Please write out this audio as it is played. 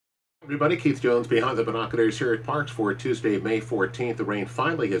Everybody, Keith Jones behind the binoculars here at Parks for Tuesday, May 14th. The rain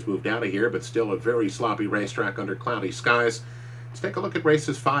finally has moved out of here, but still a very sloppy racetrack under cloudy skies. Let's take a look at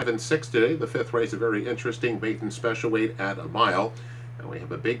races 5 and 6 today. The fifth race, a very interesting maiden special weight at a mile. And we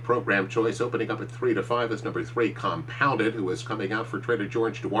have a big program choice opening up at 3 to 5 is number 3, Compounded, who is coming out for trainer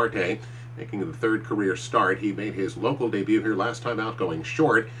George Duarte, making the third career start. He made his local debut here last time out going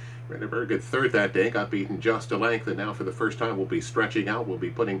short. Ran a very good third that day, got beaten just a length, and now for the first time we'll be stretching out, we'll be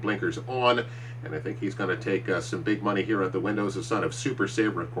putting blinkers on, and I think he's going to take some big money here at the windows. The son of Super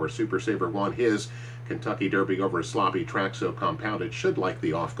Saver, of course. Super Saver won his Kentucky Derby over a sloppy track, so Compounded should like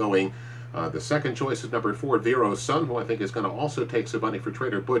the off-going. The second choice is number 4, Vero's Son, who I think is going to also take some money for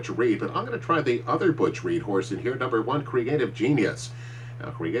trainer Butch Reed, but I'm going to try the other Butch Reed horse in here, number 1, Creative Genius. Now,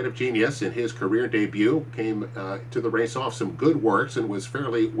 Creative Genius, in his career debut, came to the race off some good works and was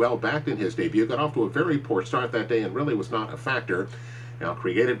fairly well backed in his debut. Got off to a very poor start that day and really was not a factor. Now,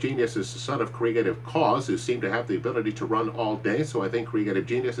 Creative Genius is the son of Creative Cause, who seemed to have the ability to run all day, so I think Creative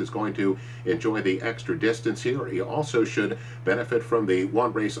Genius is going to enjoy the extra distance here. He also should benefit from the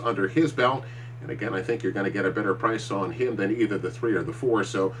one race under his belt. And again, I think you're going to get a better price on him than either the 3 or the 4.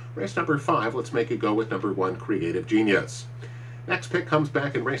 So race number 5, let's make it go with number 1, Creative Genius. Next pick comes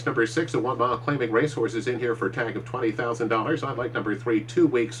back in race number 6, a 1-mile claiming racehorse is in here for a tag of $20,000. I like number 3, 2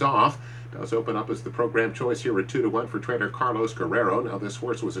 Weeks Off. Does open up as the program choice here at 2 to 1 for trainer Carlos Guerrero. Now, this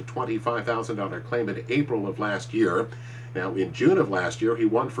horse was a $25,000 claim in April of last year. Now, in June of last year, he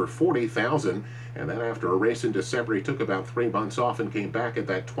won for $40,000, and then after a race in December, he took about 3 months off and came back at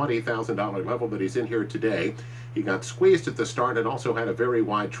that $20,000 level that he's in here today. He got squeezed at the start and also had a very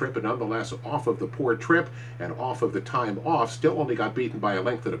wide trip, and nonetheless, off of the poor trip and off of the time off, still only got beaten by a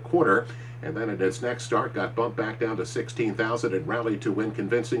length and a quarter, and then in his next start, got bumped back down to 16,000 and rallied to win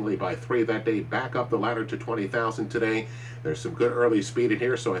convincingly by 3 that day, back up the ladder to 20,000 today. There's some good early speed in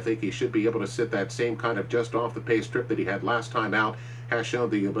here, so I think he should be able to sit that same kind of just off the pace trip that he had last time out. Has shown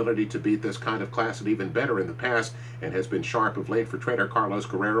the ability to beat this kind of class and even better in the past, and has been sharp of late for trainer Carlos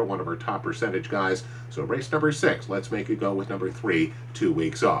Guerrero, one of our top percentage guys. So race number 6, let's make it go with number 3, 2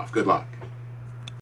 Weeks Off. Good luck.